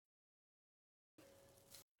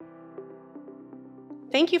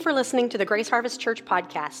Thank you for listening to the Grace Harvest Church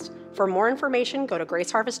podcast. For more information, go to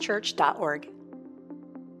graceharvestchurch.org.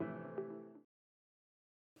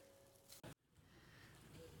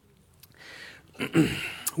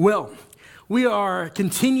 Well, we are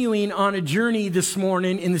continuing on a journey this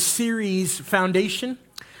morning in the series Foundation.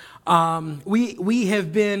 We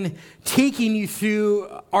have been taking you through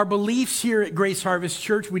our beliefs here at Grace Harvest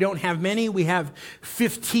Church. We don't have many. We have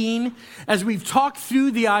 15. As we've talked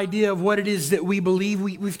through the idea of what it is that we believe,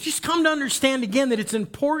 we've just come to understand again that it's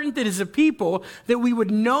important that as a people that we would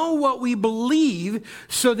know what we believe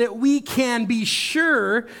so that we can be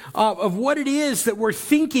sure of what it is that we're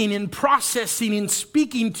thinking and processing and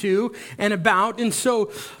speaking to and about. And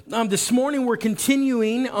so this morning we're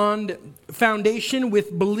continuing on Foundation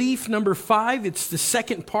with belief number 5. It's the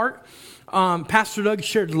second part. Pastor Doug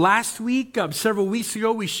shared last week, several weeks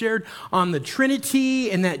ago, we shared on the Trinity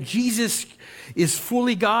and that Jesus is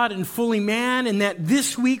fully God and fully man, and that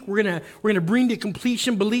this week we're gonna bring to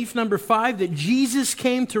completion belief number 5, that Jesus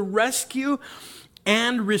came to rescue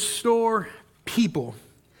and restore people.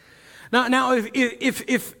 Now, if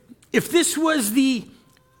this was the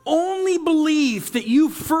only belief that you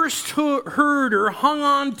first heard or hung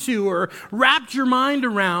on to or wrapped your mind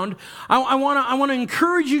around, I want to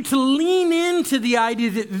encourage you to lean into the idea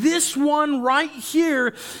that this one right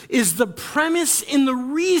here is the premise and the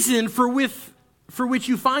reason for which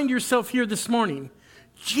you find yourself here this morning.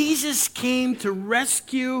 Jesus came to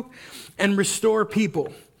rescue and restore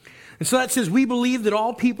people. And so that says we believe that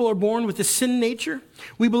all people are born with a sin nature.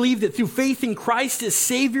 We believe that through faith in Christ as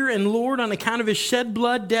Savior and Lord on account of His shed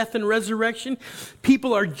blood, death, and resurrection,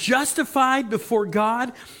 people are justified before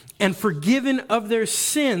God and forgiven of their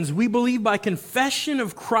sins. We believe by confession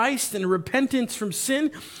of Christ and repentance from sin,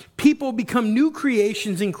 people become new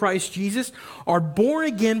creations in Christ Jesus, are born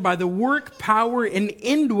again by the work, power, and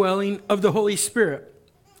indwelling of the Holy Spirit.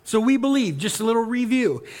 So we believe, just a little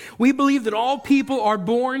review, we believe that all people are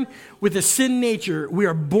born with a sin nature. We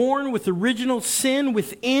are born with original sin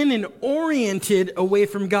within and oriented away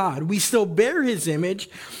from God. We still bear His image,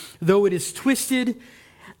 though it is twisted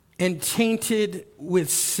and tainted with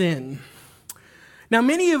sin. Now,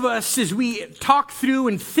 many of us, as we talk through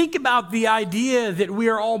and think about the idea that we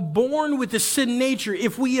are all born with a sin nature,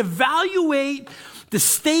 if we evaluate the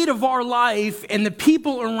state of our life and the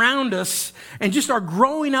people around us and just our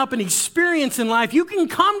growing up and experience in life, you can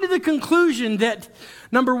come to the conclusion that,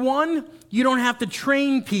 number one, you don't have to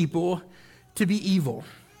train people to be evil.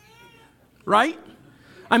 Right?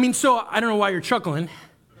 I mean, so I don't know why you're chuckling,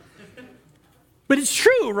 but it's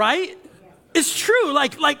true, right? It's true.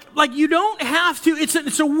 Like you don't have to.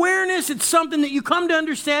 It's awareness. It's something that you come to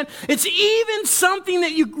understand. It's even something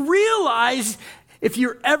that you realize if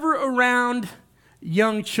you're ever around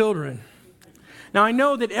young children. Now, I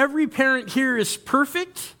know that every parent here is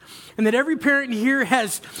perfect and that every parent here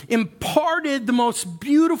has imparted the most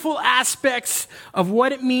beautiful aspects of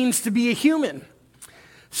what it means to be a human.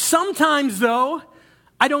 Sometimes, though,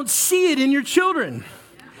 I don't see it in your children.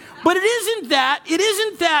 But it isn't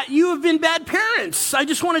that you have been bad parents. I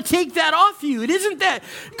just want to take that off you. It isn't that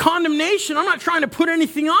condemnation. I'm not trying to put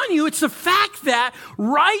anything on you. It's the fact that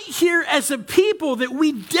right here as a people that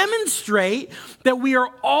we demonstrate that we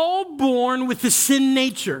are all born with the sin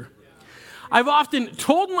nature. I've often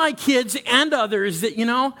told my kids and others that,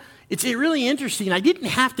 it's really interesting. I didn't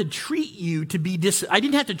have to treat you to be I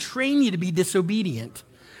didn't have to train you to be disobedient.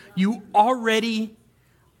 You already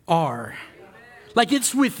are. Like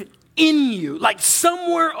it's within you, like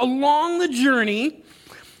somewhere along the journey.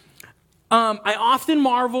 I often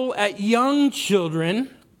marvel at young children.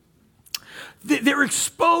 They're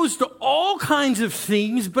exposed to all kinds of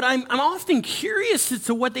things, but I'm often curious as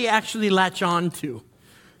to what they actually latch on to.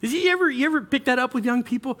 You ever pick that up with young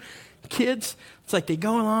people, kids? It's like they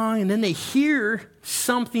go along and then they hear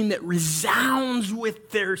something that resounds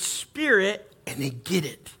with their spirit and they get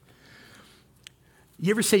it.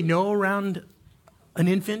 You ever say no around an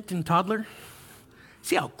infant and toddler?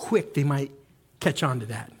 See how quick they might catch on to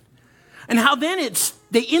that. And how then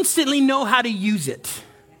they instantly know how to use it.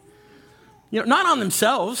 Not on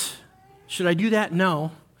themselves. Should I do that?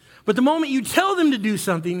 No. But the moment you tell them to do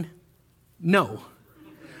something, no.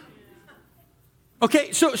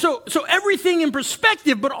 Okay, so everything in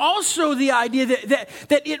perspective, but also the idea that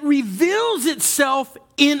it reveals itself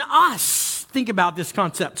in us. Think about this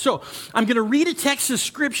concept. So I'm going to read a text of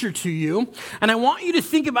scripture to you, and I want you to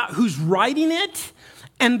think about who's writing it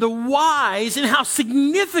and the whys and how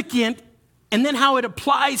significant and then how it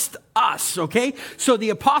applies to us, okay? So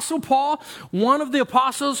the Apostle Paul, one of the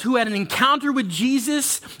apostles who had an encounter with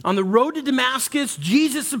Jesus on the road to Damascus,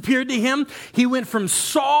 Jesus appeared to him. He went from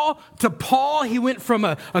Saul to Paul. He went from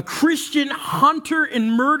a Christian hunter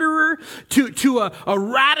and murderer to a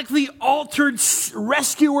radically altered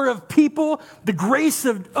rescuer of people. The grace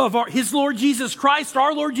of his Lord Jesus Christ,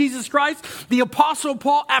 our Lord Jesus Christ. The Apostle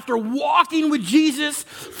Paul, after walking with Jesus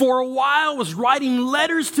for a while, was writing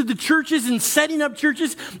letters to the churches and setting up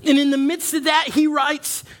churches. And in the midst of that, he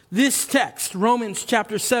writes this text, Romans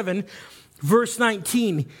chapter 7, verse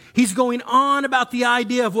 19. He's going on about the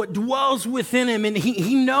idea of what dwells within him, and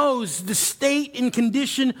he knows the state and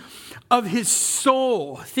condition of his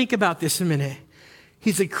soul. Think about this a minute.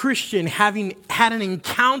 He's a Christian having had an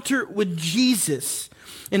encounter with Jesus.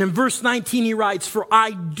 And in verse 19 he writes, "For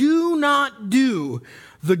I do not do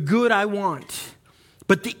the good I want,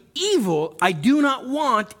 but the evil I do not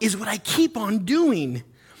want is what I keep on doing.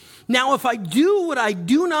 Now, if I do what I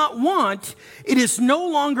do not want, it is no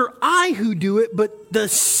longer I who do it, but the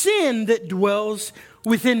sin that dwells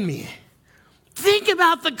within me." Think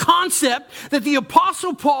about the concept that the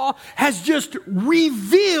Apostle Paul has just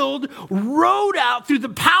revealed, wrote out through the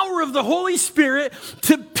power of the Holy Spirit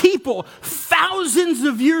to people thousands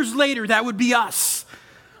of years later. That would be us.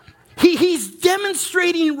 He's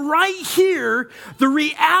demonstrating right here the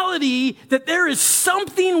reality that there is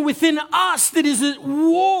something within us that is at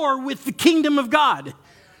war with the kingdom of God,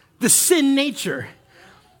 the sin nature.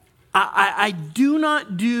 I do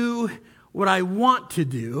not do what I want to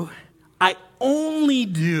do. I only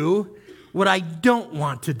do what I don't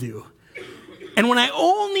want to do. And when I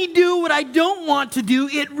only do what I don't want to do,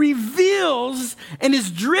 it reveals and is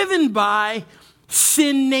driven by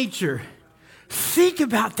sin nature. Think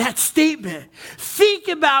about that statement. Think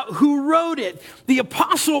about who wrote it. The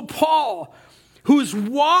Apostle Paul, who has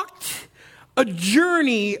walked a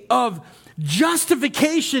journey of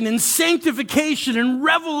justification and sanctification and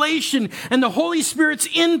revelation and the Holy Spirit's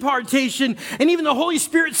impartation and even the Holy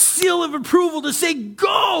Spirit's seal of approval to say,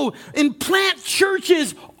 go and plant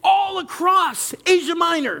churches all across Asia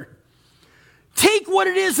Minor. Take what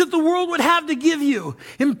it is that the world would have to give you.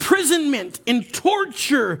 Imprisonment and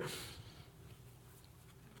torture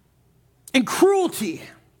and cruelty.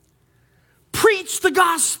 Preach the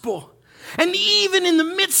gospel. And even in the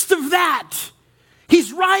midst of that,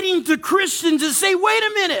 he's writing to Christians to say, wait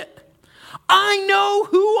a minute, I know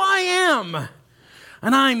who I am,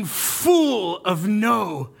 and I'm full of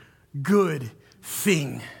no good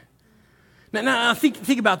thing. Now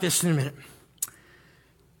think about this in a minute.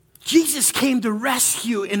 Jesus came to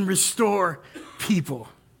rescue and restore people.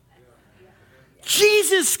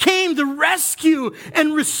 Jesus came to rescue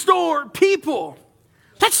and restore people.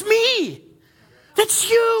 That's me. That's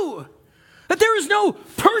you. That there is no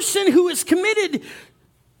person who has committed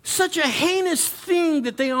such a heinous thing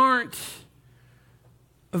that they aren't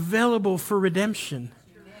available for redemption.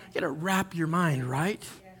 You got to wrap your mind, right?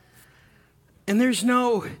 And there's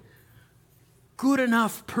no good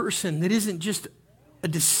enough person that isn't just a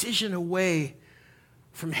decision away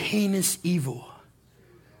from heinous evil.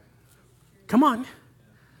 Come on.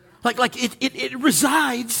 Like it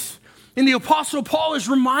resides. And the Apostle Paul is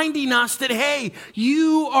reminding us that, hey,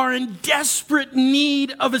 you are in desperate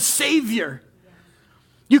need of a Savior.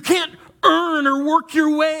 You can't earn or work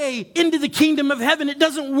your way into the kingdom of heaven. It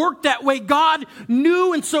doesn't work that way. God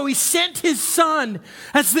knew, and so he sent his Son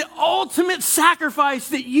as the ultimate sacrifice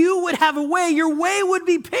that you would have a way. Your way would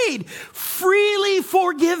be paid, freely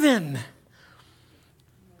forgiven.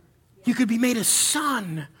 You could be made a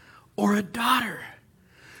son or a daughter.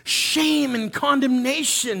 Shame and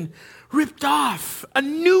condemnation ripped off. A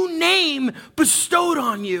new name bestowed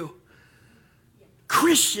on you.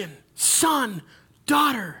 Christian, son,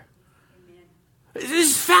 daughter. This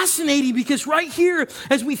is fascinating because right here,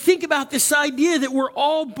 as we think about this idea that we're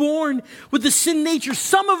all born with the sin nature,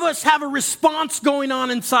 some of us have a response going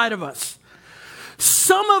on inside of us.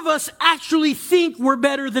 Some of us actually think we're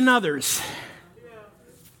better than others.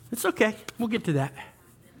 It's okay. We'll get to that.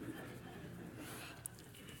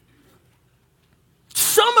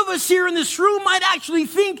 Some of us here in this room might actually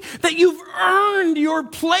think that you've earned your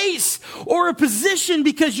place or a position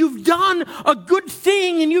because you've done a good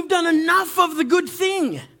thing and you've done enough of the good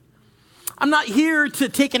thing. I'm not here to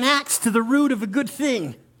take an axe to the root of a good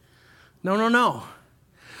thing. No.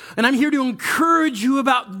 And I'm here to encourage you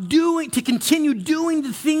to continue doing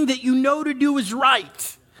the thing that you know to do is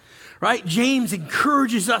right. Right? James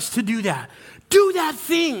encourages us to do that. Do that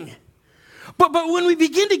thing. But when we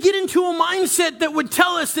begin to get into a mindset that would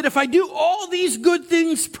tell us that if I do all these good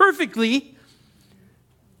things perfectly,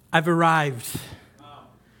 I've arrived.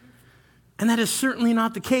 And that is certainly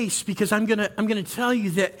not the case, because I'm gonna tell you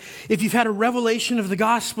that if you've had a revelation of the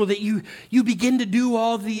gospel, that you begin to do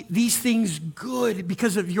all these things good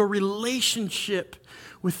because of your relationship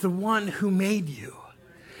with the one who made you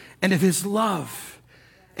and of his love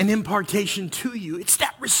and impartation to you. It's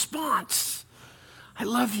that response. I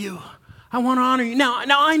love you. I want to honor you. Now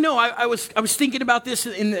I know I was thinking about this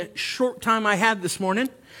in the short time I had this morning.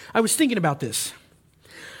 I was thinking about this.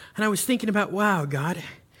 And I was thinking about, wow, God.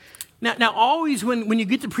 Now always when you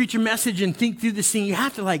get to preach a message and think through this thing, you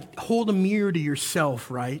have to like hold a mirror to yourself,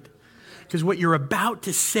 right? Because what you're about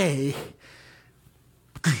to say,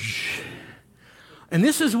 and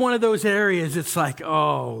this is one of those areas, it's like,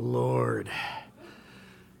 oh, Lord,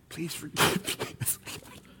 please forgive me.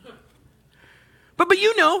 But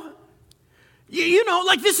you know,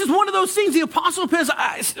 like this is one of those things. The Apostle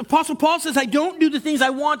Paul says, I don't do the things I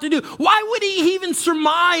want to do. Why would he even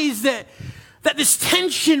surmise that this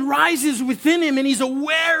tension rises within him and he's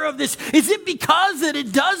aware of this? Is it because that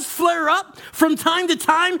it does flare up from time to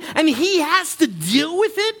time and he has to deal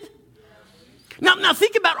with it? Now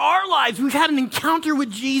think about our lives. We've had an encounter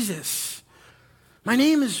with Jesus. My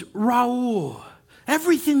name is Raul.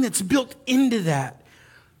 Everything that's built into that,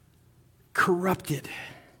 corrupted.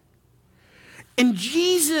 And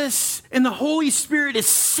Jesus and the Holy Spirit is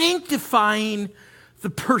sanctifying the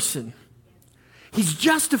person. He's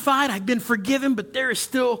justified, I've been forgiven, but there are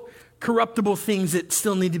still corruptible things that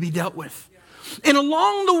still need to be dealt with. And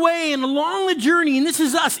along the way and along the journey, and this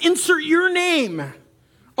is us, insert your name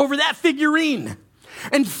over that figurine.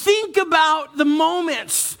 And think about the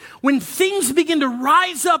moments when things begin to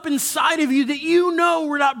rise up inside of you that you know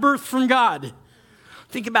were not birthed from God.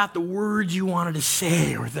 Think about the words you wanted to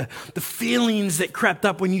say or the feelings that crept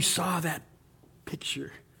up when you saw that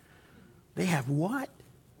picture. They have what?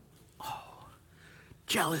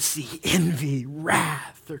 Jealousy, envy,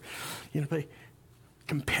 wrath, or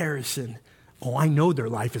comparison. Oh, I know their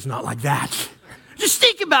life is not like that. Just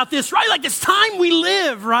think about this, right? Like this time we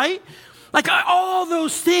live, right? Like all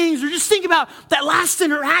those things. Or just think about that last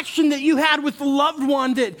interaction that you had with the loved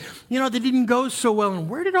one that didn't go so well. And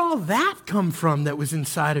where did all that come from that was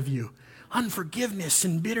inside of you? Unforgiveness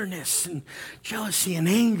and bitterness and jealousy and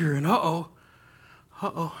anger and uh-oh.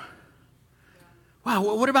 Wow,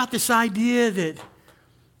 what about this idea that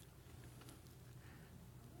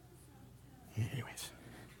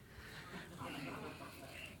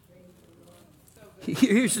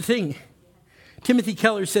here's the thing. Timothy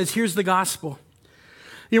Keller says, here's the gospel.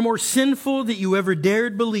 You're more sinful than you ever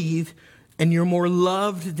dared believe, and you're more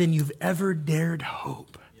loved than you've ever dared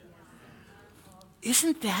hope.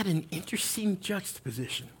 Isn't that an interesting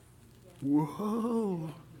juxtaposition?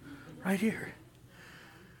 Whoa, right here.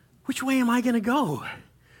 Which way am I going to go?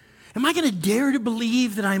 Am I going to dare to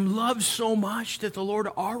believe that I'm loved so much that the Lord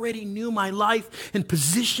already knew my life and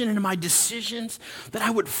position and my decisions, that I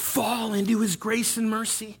would fall into his grace and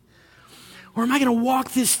mercy? Or am I going to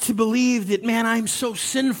walk this to believe that, man, I'm so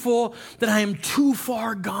sinful that I am too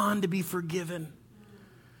far gone to be forgiven?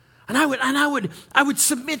 And I would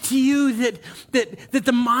submit to you that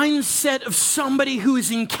the mindset of somebody who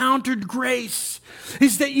has encountered grace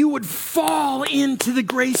is that you would fall into the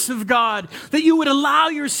grace of God, that you would allow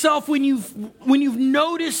yourself when you've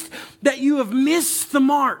noticed that you have missed the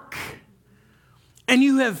mark and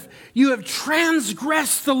you have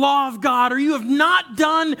transgressed the law of God, or you have not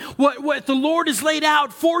done what the Lord has laid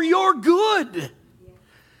out for your good.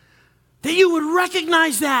 That you would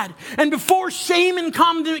recognize that. And before shame and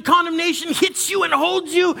condemnation hits you and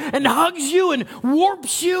holds you and hugs you and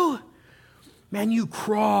warps you, man, you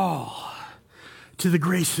crawl to the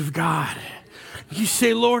grace of God. You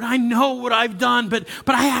say, Lord, I know what I've done, but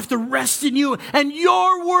I have to rest in you. And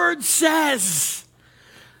your word says,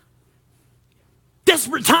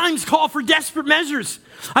 desperate times call for desperate measures.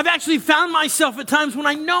 I've actually found myself at times when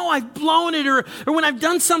I know I've blown it, or when I've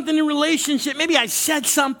done something in relationship. Maybe I said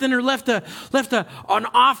something or left an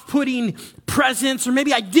off-putting presence, or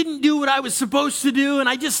maybe I didn't do what I was supposed to do, and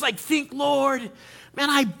I just think, Lord,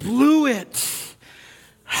 man, I blew it.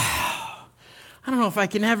 I don't know if I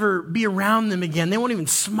can ever be around them again. They won't even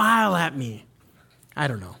smile at me. I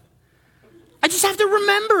don't know. I just have to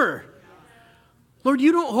remember, Lord,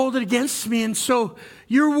 you don't hold it against me, and so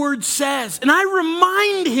your word says, and I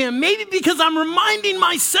remind him, maybe because I'm reminding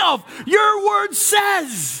myself, your word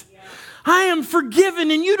says, I am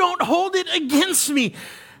forgiven, and you don't hold it against me.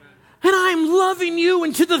 And I'm loving you,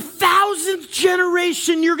 and to the 1,000th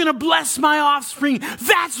generation, you're going to bless my offspring.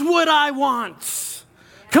 That's what I want.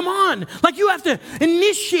 Come on. You have to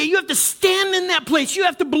initiate. You have to stand in that place. You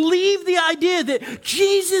have to believe the idea that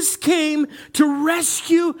Jesus came to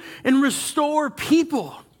rescue and restore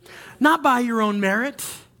people. not by your own merit.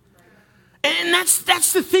 And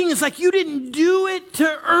that's the thing. It's like you didn't do it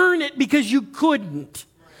to earn it because you couldn't.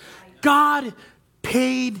 God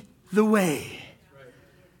paid the way.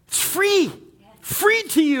 It's free. Free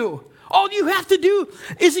to you. All you have to do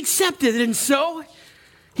is accept it. And so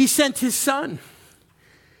he sent his son.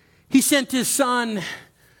 He sent his son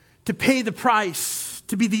to pay the price,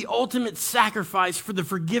 to be the ultimate sacrifice for the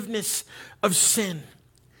forgiveness of sin.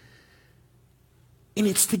 And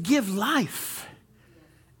it's to give life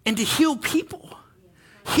and to heal people.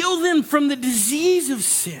 Heal them from the disease of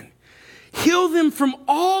sin. Heal them from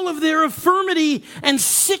all of their infirmity and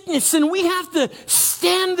sickness. And we have to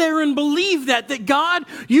stand there and believe that God,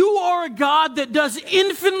 you are a God that does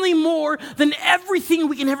infinitely more than everything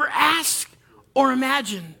we can ever ask or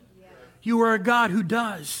imagine. You are a God who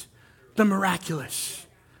does the miraculous.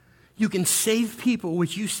 You can save people,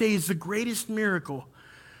 which you say is the greatest miracle.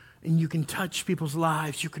 And you can touch people's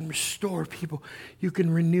lives. You can restore people. You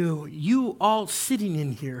can renew. You all sitting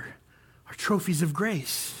in here are trophies of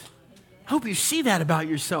grace. I hope you see that about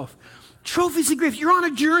yourself. Trophies of grace. You're on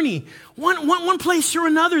a journey, one place or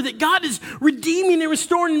another, that God is redeeming and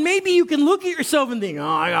restoring. And maybe you can look at yourself and think, oh,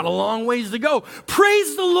 I got a long ways to go.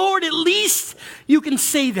 Praise the Lord. At least you can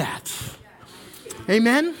say that.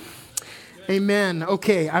 Amen? Amen.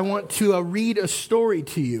 Okay, I want to read a story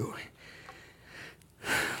to you.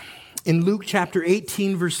 In Luke chapter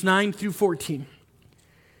 18, verse 9 through 14.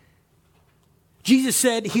 Jesus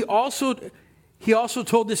said he also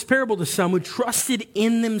told this parable to some who trusted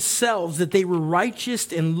in themselves that they were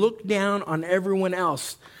righteous and looked down on everyone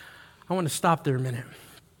else. I want to stop there a minute.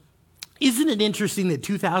 Isn't it interesting that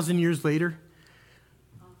 2,000 years later,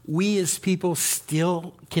 we as people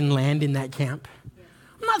still can land in that camp?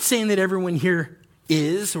 I'm not saying that everyone here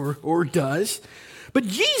is or does, but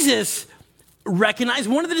Jesus recognized,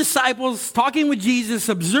 one of the disciples talking with Jesus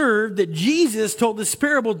observed that Jesus told this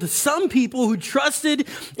parable to some people who trusted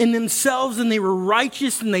in themselves and they were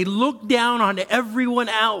righteous and they looked down on everyone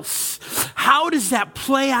else. How does that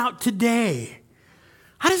play out today?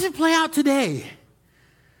 How does it play out today?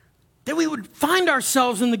 That we would find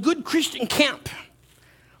ourselves in the good Christian camp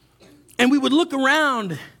and we would look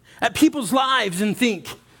around at people's lives and think,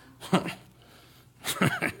 hi.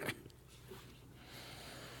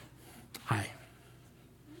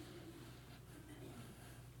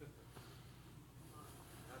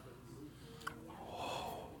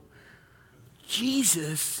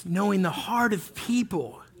 Jesus, knowing the heart of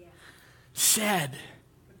people, said,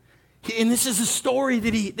 and this is a story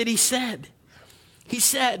that he said. He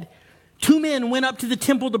said, 2 men went up to the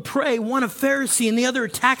temple to pray, one a Pharisee and the other a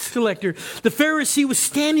tax collector. The Pharisee was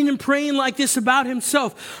standing and praying like this about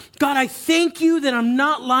himself. God, I thank you that I'm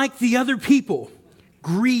not like the other people,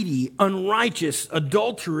 greedy, unrighteous,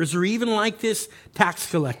 adulterers, or even like this tax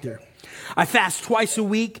collector. I fast twice a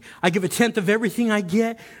week. I give 1/10 of everything I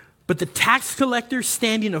get. But the tax collector,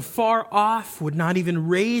 standing afar off, would not even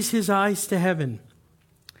raise his eyes to heaven,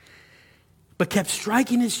 but kept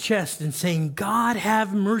striking his chest and saying, God,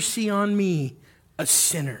 have mercy on me, a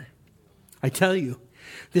sinner. I tell you,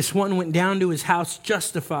 this one went down to his house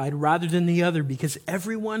justified rather than the other, because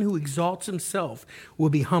everyone who exalts himself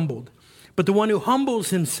will be humbled, but the one who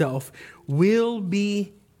humbles himself will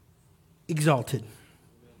be exalted.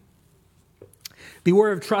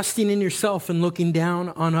 Beware of trusting in yourself and looking down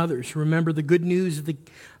on others. Remember, the good news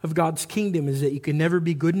of God's kingdom is that you can never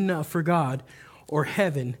be good enough for God or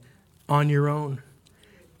heaven on your own.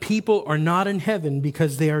 People are not in heaven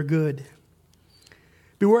because they are good.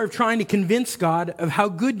 Beware of trying to convince God of how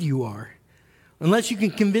good you are. Unless you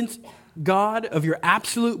can convince God of your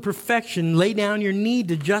absolute perfection, lay down your need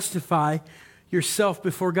to justify yourself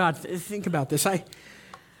before God. Think about this. I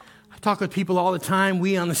talk with people all the time.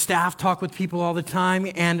 We on the staff talk with people all the time.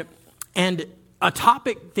 And a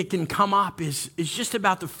topic that can come up is just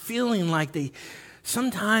about the feeling like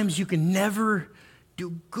sometimes you can never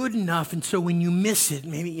do good enough. And so when you miss it,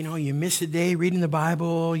 maybe, you miss a day reading the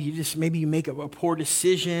Bible, maybe you make a poor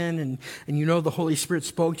decision and the Holy Spirit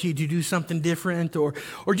spoke to you to do something different, or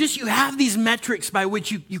just you have these metrics by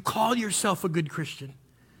which you call yourself a good Christian.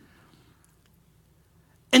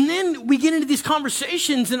 And then we get into these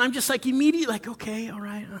conversations, and I'm just like immediately like, okay, all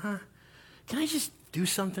right, Can I just do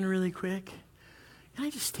something really quick? Can I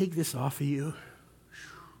just take this off of you?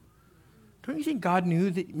 Don't you think God knew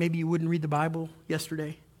that maybe you wouldn't read the Bible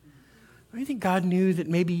yesterday? Don't you think God knew that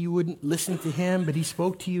maybe you wouldn't listen to him, but he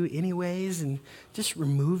spoke to you anyways? And just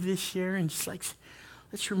remove this here and just like,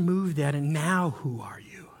 let's remove that. And now who are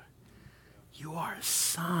you? You are a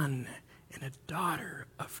son and a daughter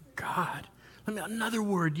of God. Another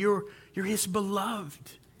word, you're his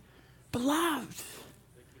beloved. Beloved.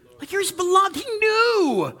 Like, you're his beloved. He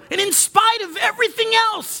knew. And in spite of everything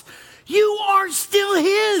else, you are still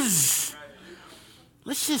his.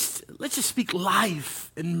 Let's just speak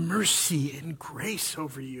life and mercy and grace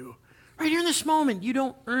over you. Right here in this moment, you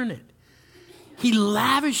don't earn it. He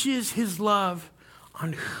lavishes his love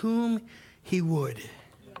on whom he would.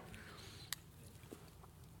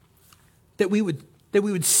 That we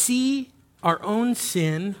would see our own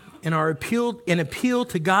sin and our appeal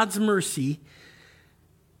to God's mercy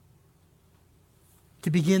to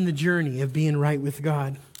begin the journey of being right with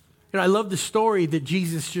God. I love the story that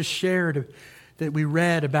Jesus just shared, that we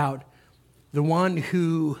read about the one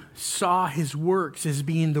who saw his works as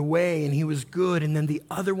being the way and he was good, and then the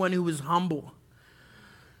other one who was humble,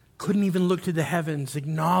 couldn't even look to the heavens,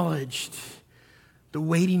 acknowledged the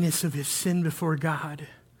weightiness of his sin before God.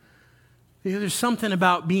 There's something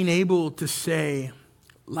about being able to say,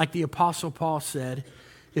 like the Apostle Paul said,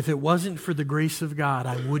 if it wasn't for the grace of God,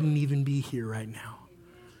 I wouldn't even be here right now.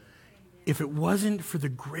 If it wasn't for the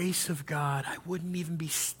grace of God, I wouldn't even be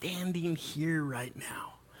standing here right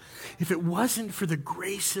now. If it wasn't for the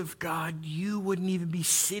grace of God, you wouldn't even be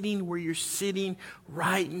sitting where you're sitting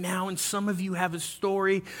right now. And some of you have a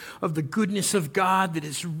story of the goodness of God that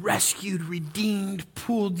has rescued, redeemed,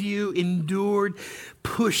 pulled you, endured,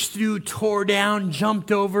 pushed through, tore down,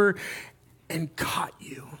 jumped over, and caught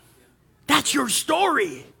you. That's your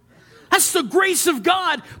story. That's the grace of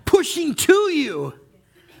God pushing to you.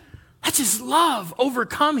 That's his love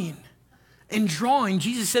overcoming and drawing.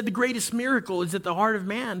 Jesus said the greatest miracle is that the heart of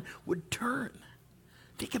man would turn.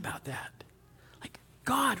 Think about that. Like,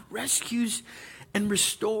 God rescues and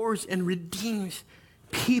restores and redeems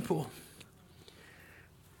people.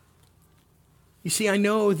 You see, I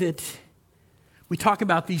know that we talk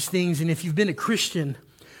about these things, and if you've been a Christian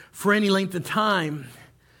for any length of time,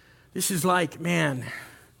 this is like, man,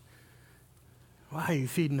 why are you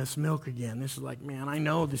feeding us milk again? This is like, man, I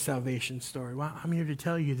know the salvation story. Well, I'm here to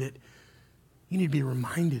tell you that you need to be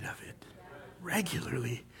reminded of it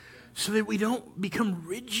regularly so that we don't become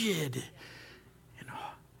rigid and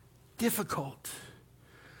difficult.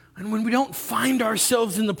 And when we don't find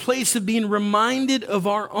ourselves in the place of being reminded of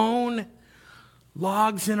our own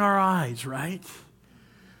logs in our eyes, right?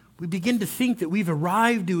 We begin to think that we've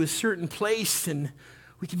arrived to a certain place and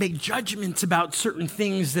we can make judgments about certain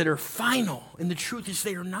things that are final. And the truth is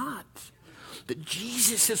they are not. That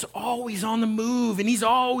Jesus is always on the move and he's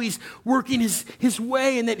always working his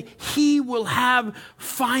way, and that he will have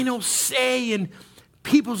final say in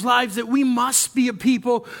people's lives, that we must be a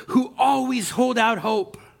people who always hold out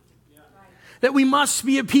hope. That we must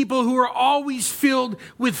be a people who are always filled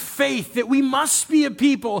with faith. That we must be a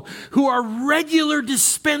people who are regular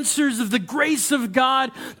dispensers of the grace of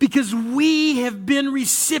God because we have been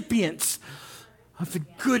recipients of the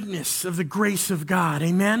goodness of the grace of God.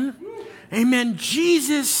 Amen? Amen.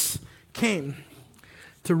 Jesus came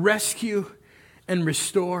to rescue and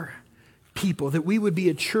restore people. That we would be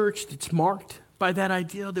a church that's marked by that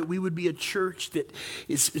ideal, that we would be a church that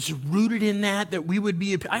is rooted in that we would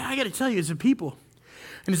be, I got to tell you, as a people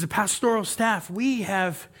and as a pastoral staff, we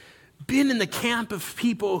have been in the camp of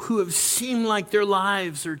people who have seemed like their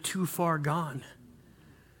lives are too far gone.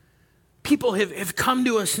 People have come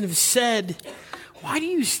to us and have said, why do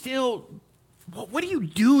you still, what are you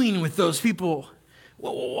doing with those people?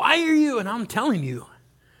 Why are you? And I'm telling you,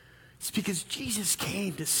 it's because Jesus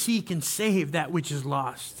came to seek and save that which is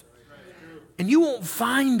lost. And you won't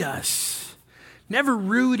find us never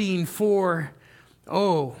rooting for,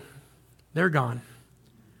 oh, they're gone.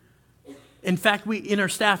 In fact, in our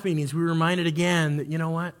staff meetings, we were reminded again that, you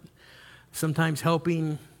know what? Sometimes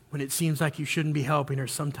helping when it seems like you shouldn't be helping, or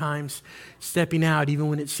sometimes stepping out even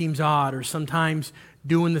when it seems odd, or sometimes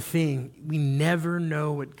doing the thing. We never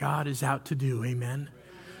know what God is out to do, amen?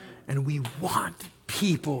 And we want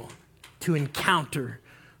people to encounter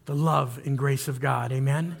the love and grace of God,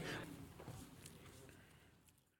 amen?